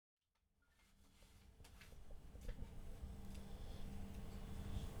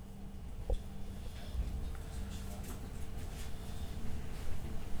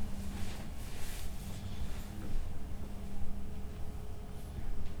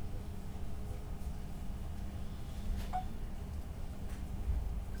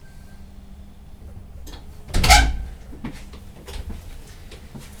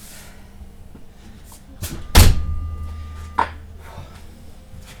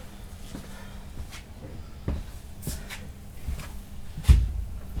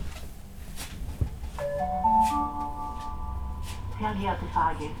Verehrte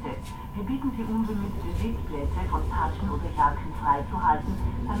Fahrgäste, wir bitten Sie unbenützte Sitzplätze von Taschen oder Jacken freizuhalten,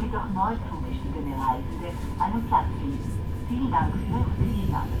 damit auch neu zugestiegene Reisende einen Platz finden. Vielen Dank für Ihre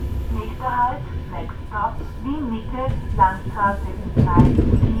Rücksichtnahme. Nächster Halt, Next Stop, Wien Mitte, Landstraße 2,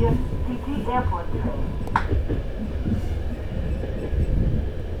 4, City Airport Train.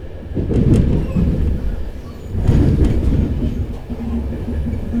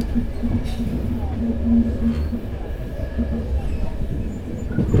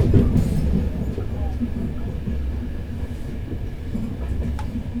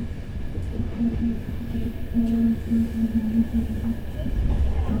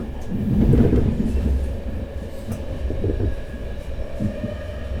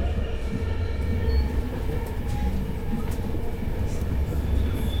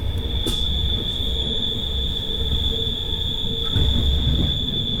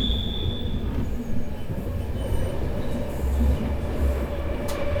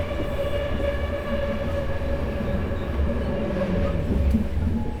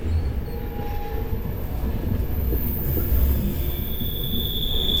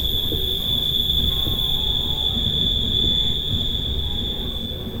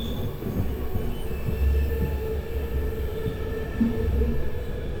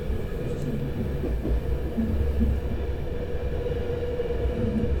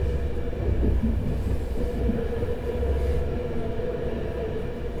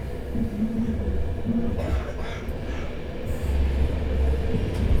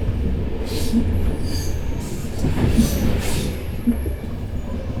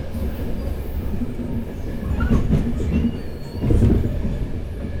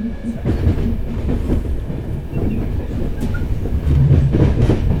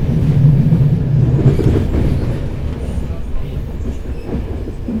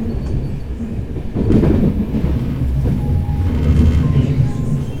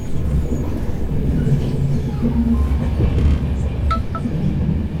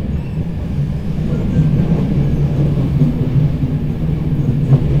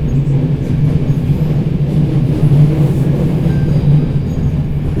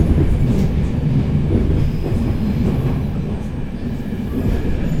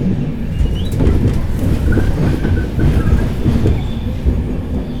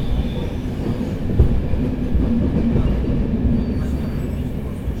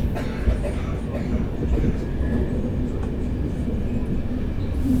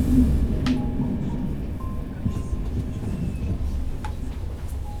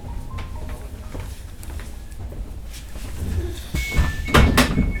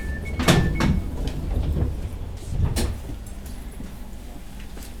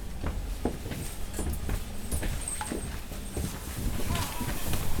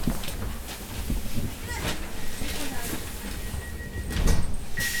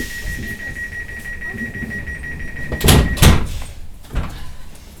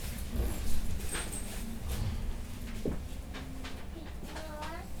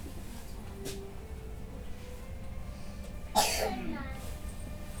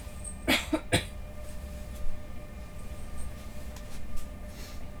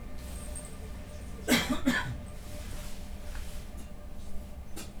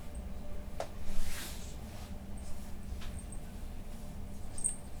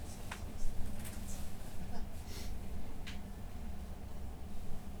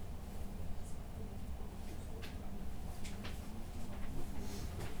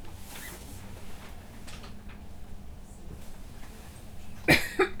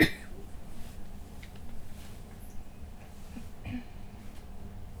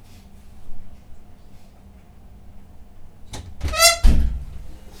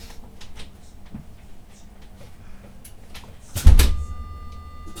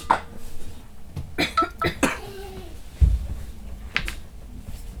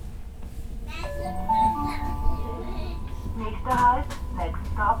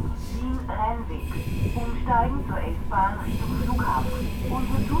 Umsteigen zur S-Bahn Richtung Flughafen.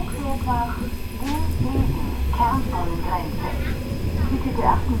 Unser Zug fährt nach Wien-Minden, Kernzonengrenze. Bitte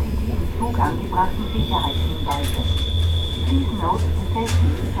beachten Sie die im Zug angebrachten Sicherheitshinweise. Please note the safety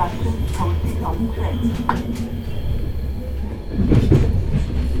instructions posted on the train.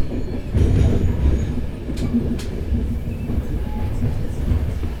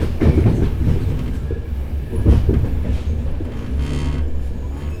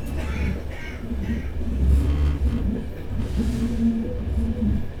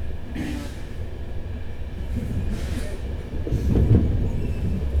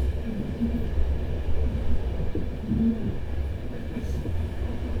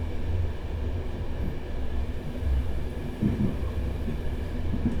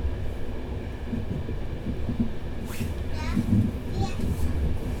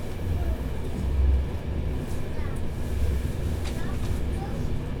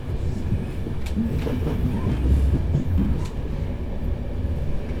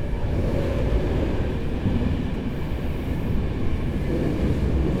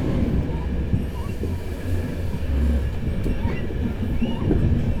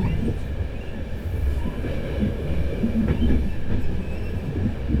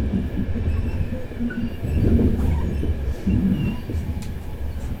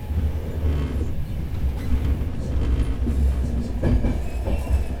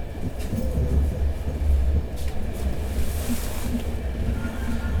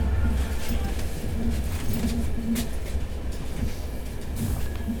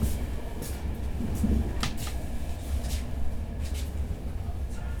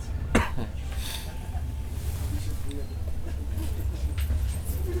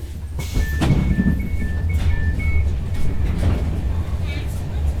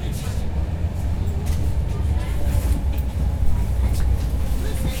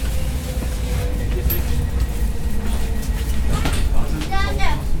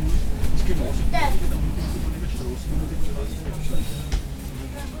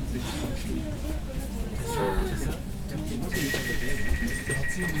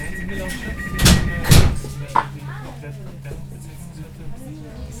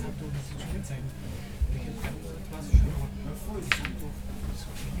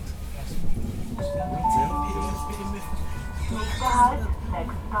 Nächster Halt,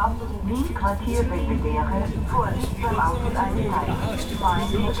 Next Stop, Wien Quartier Belvedere, Vorsicht beim Aus- und Einsteigen. Mind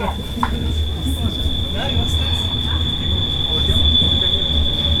the gap.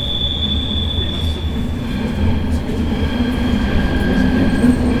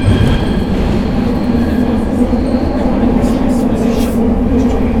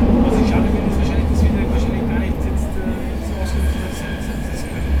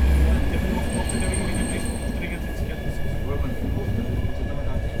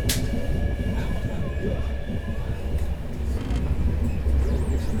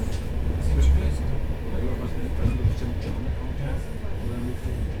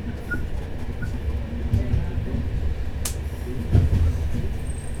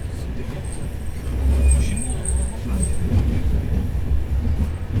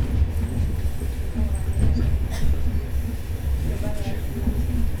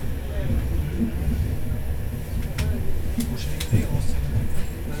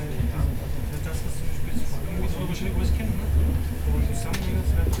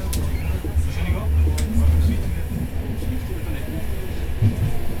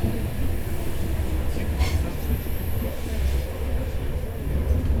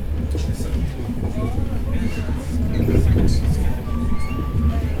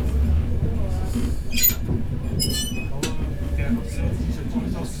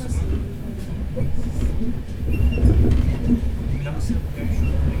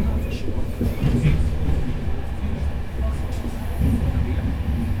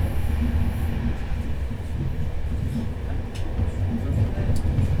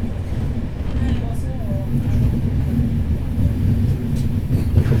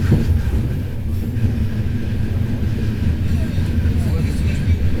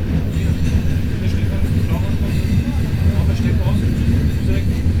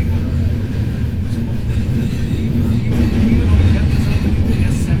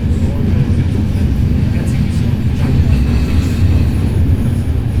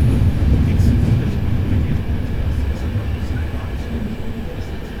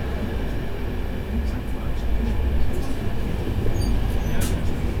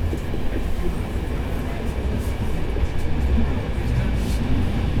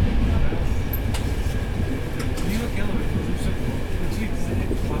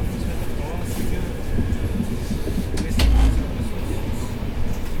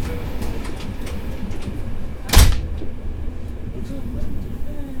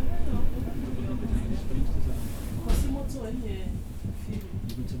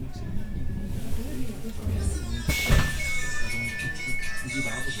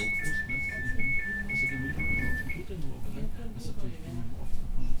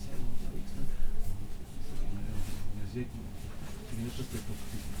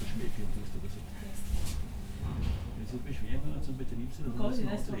 So beschweren wir uns am Betriebsrat und müssen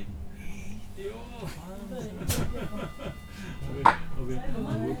ausreden. Ja, aber ich habe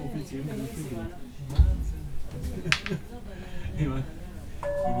einen hochoffiziellen Beruf gemacht. Wahnsinn. Ich meine,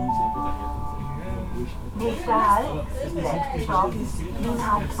 ich nehme selber daher. Nächster Halt, Next Stop, Wien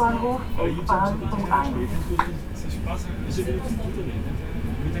Hauptbahnhof, S-Bahn um 1. Das ist Spaß, das ist ja wieder zu gut reden.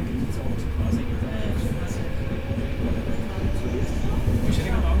 Mit einem Grinz auch so Spaß.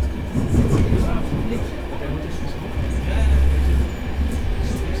 Wahrscheinlich am Abend kommt das ist der hat das schon so. Ja.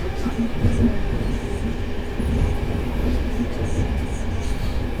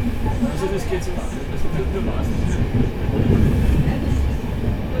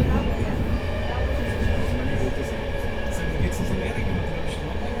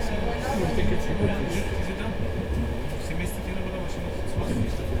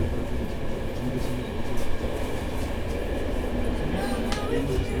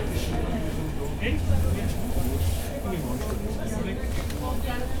 Echt?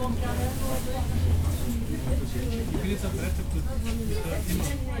 Ich bin jetzt am Freitag dort. Immer.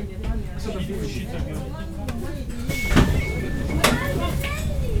 Also da bin ich Skitag, ja.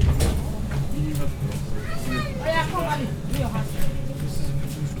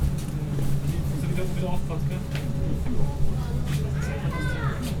 Das ist wieder aufgepasst, gell?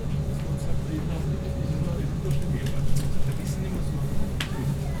 Da wissen nicht mehr so.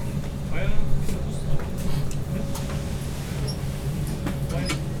 Feier, ist das Lust drauf?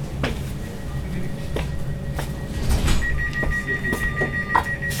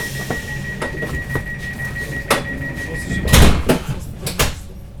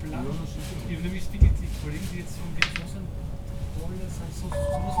 Ich habe nämlich die Kollegen, die jetzt so im Betrieb sind, sind so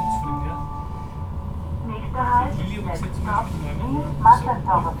zufrieden, ja? Nächster Halt, Next Stop,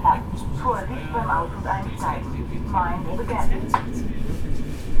 Massentaucherplatz. Vorsicht beim Aus- und Einsteigen. Mind the gap.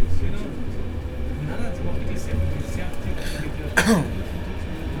 Nein, sie macht wirklich sehr gut, sehr aktiv mit der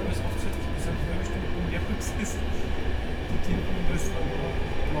alles aufgesetzt. Wir sind 2 Stunden mehr gesessen. Die hinten das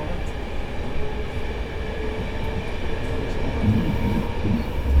plaudert.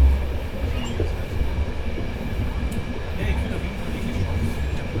 Ja, ich würde auf jeden Fall wirklich schauen, dass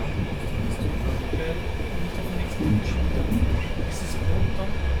der Plan ist, weil nicht auf den nächsten Tag schieben. Es ist rund dann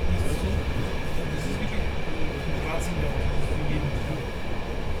nicht so. Das ist wirklich ein Wahnsinn, ja, für jeden.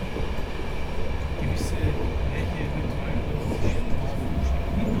 Gewisse Eiche Rituale, das ist wirklich sehr,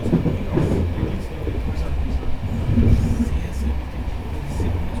 sehr wichtig. Das ist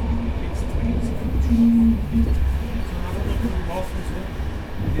sehr unbedingt, da gibt es nicht so sondern auch noch Laufen und so.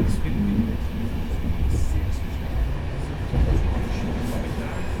 Und jetzt bin ich sehr, sehr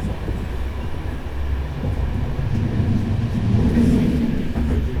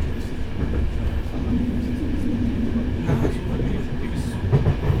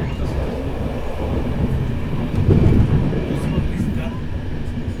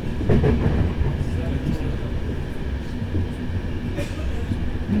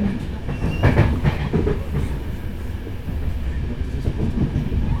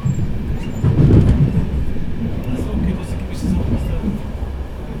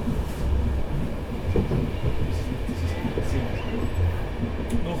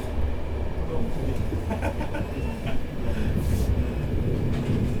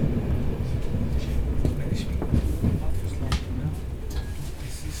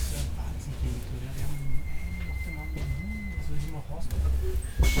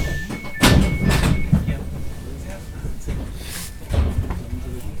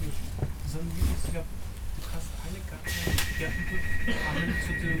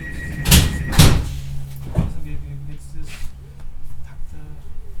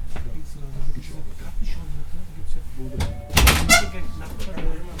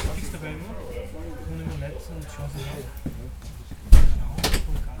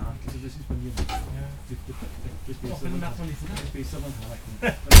auch wenn du nachher nicht siehst. Besser beim Haken.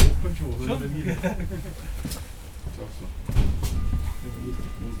 Beim Hochbein schon, oder bei mir?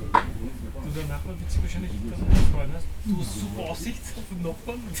 Du, der Nachbar wird sich wahrscheinlich dann freuen. Du hast super Aussicht auf den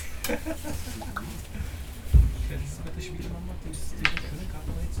Nachbarn. Das ist bei der Schwiegermama, die ist einen schönen Garten,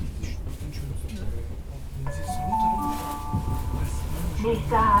 aber jetzt nicht den schönsten. Wenn sie so rundherum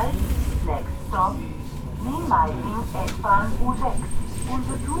Nächster Halt, Next Stop, Niemeiling, S-Bahn U6.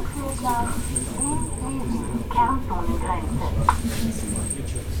 Unser Zug führt nach Wien, Kernzonengrenze.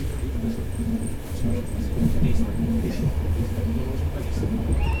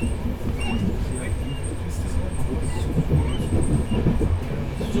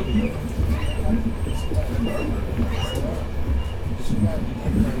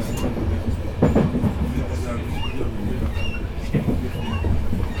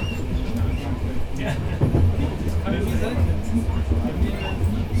 Ja. Aber wie gesagt,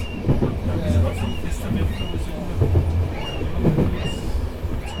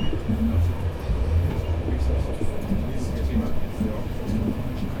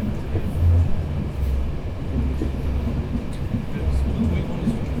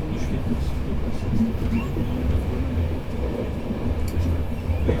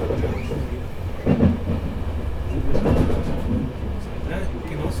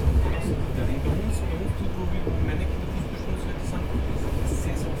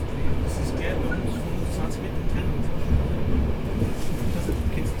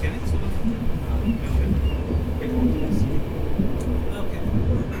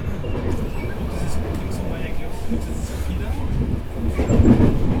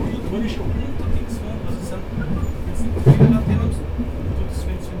 Nur schon.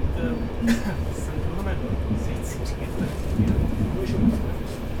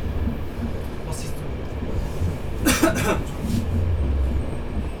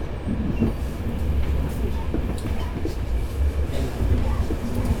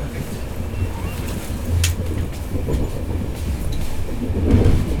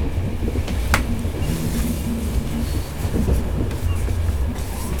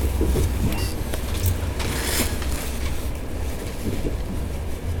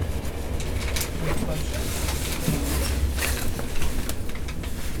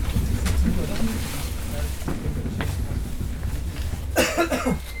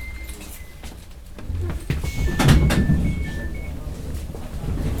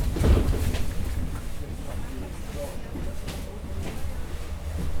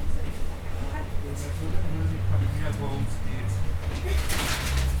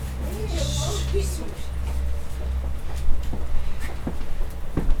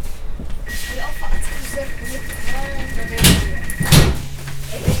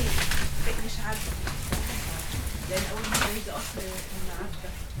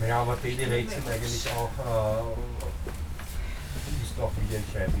 Naja, aber die Rätsel eigentlich auch, musst du auch wieder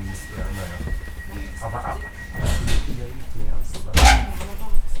entscheiden. Ja, naja. Aber ab. Ja, nicht mehr ernst, oder?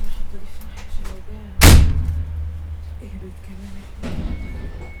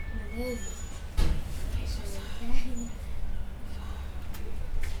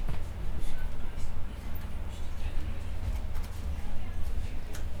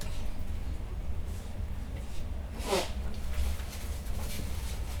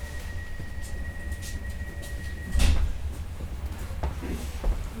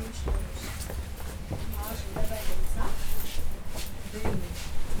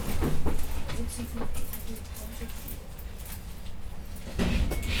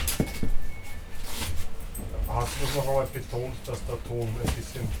 Hast du das noch einmal betont, dass der Ton ein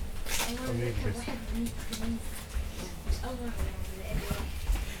bisschen daneben ist?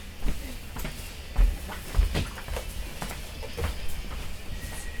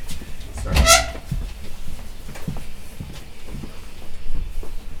 So.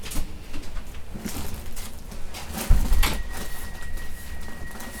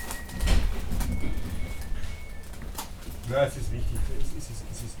 Ja, es ist wichtig. Es ist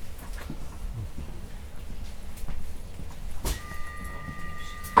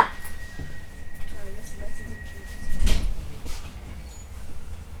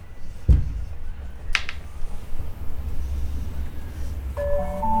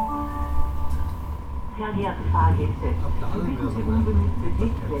Verkehrte Fahrgäste, Sie bitten Sie unbenützte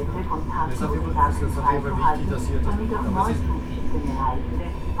Sitzplätze von Parkübergaben freizuhalten, damit auch neu zugestiegene Reisende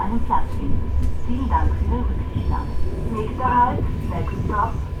einen Platz finden. Vielen Dank für Ihre Rücksichtnahme. Nächster Halt, Next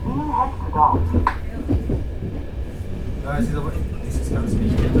Stop, Wien-Hetzendorf. ja, es ist aber es ist ganz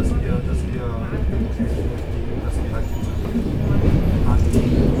wichtig, dass wir halt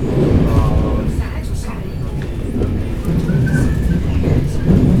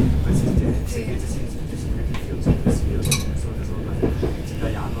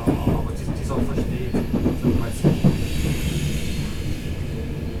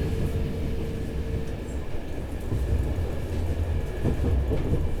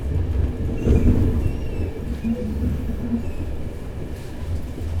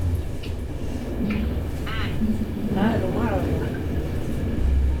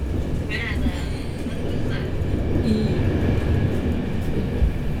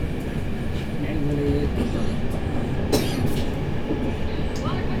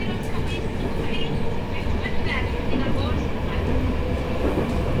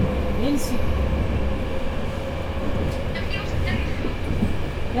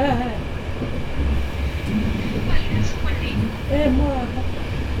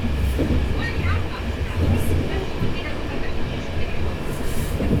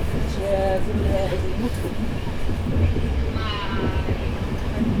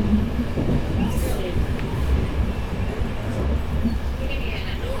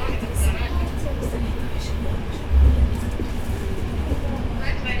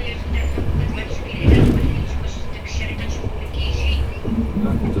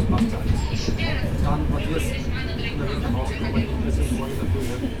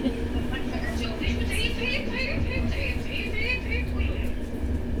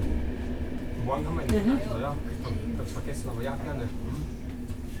morgen haben wir ihn. Ja, ich hab's vergessen, aber ja, gerne.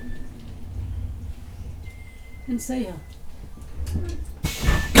 انسيها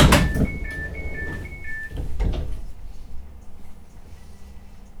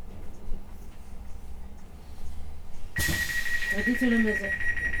رديته لما زاد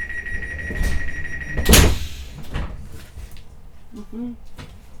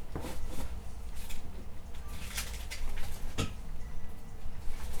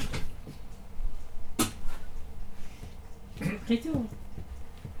لقيتوه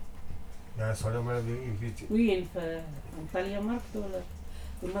Ja, es soll ja mal irgendwie. وين في انطاليا ماركت ولا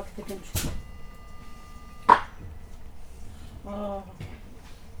في ماركت كنمشي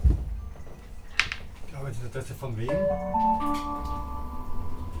Aber die Adresse von wem?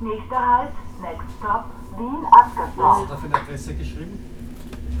 Nächster Halt, Next Stop, Wien Was hast Abgestorben. du da für eine Adresse geschrieben?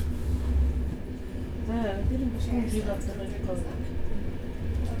 دير باش نجيب لك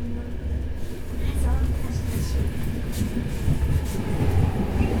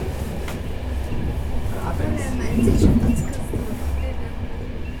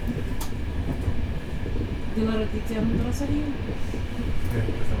ديما رديتيها من المدرسة اليوم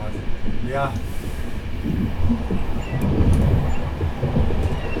Ja.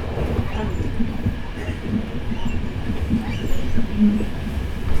 الحمد لله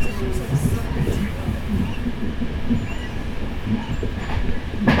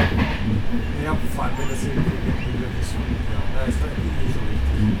Ja, vor allem wenn das irgendwie wirklich so, ja, da ist halt eh so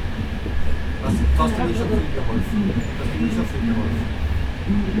richtig. Das hat mir schon viel geholfen. Das hat mir schon viel geholfen.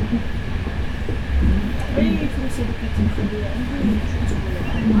 Ej, funkcje do picia sobie,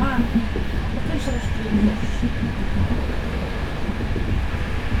 a to jest rozkrywa.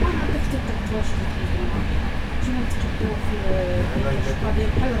 A to chce tak właśnie. Czy na przykład w szpadzie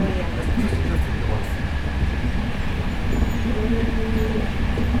kalorie. Das hat mir schon viel geholfen.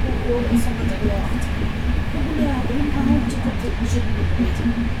 Są do tego jechać. W ogóle pamiętajcie, żeby nie powiedzieć.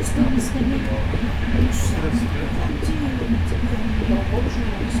 Z tego już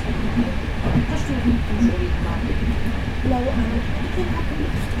kosztuje dużo liczba. Lał, ale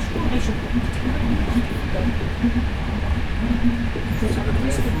szkoda się to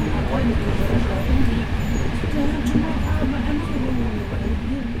jest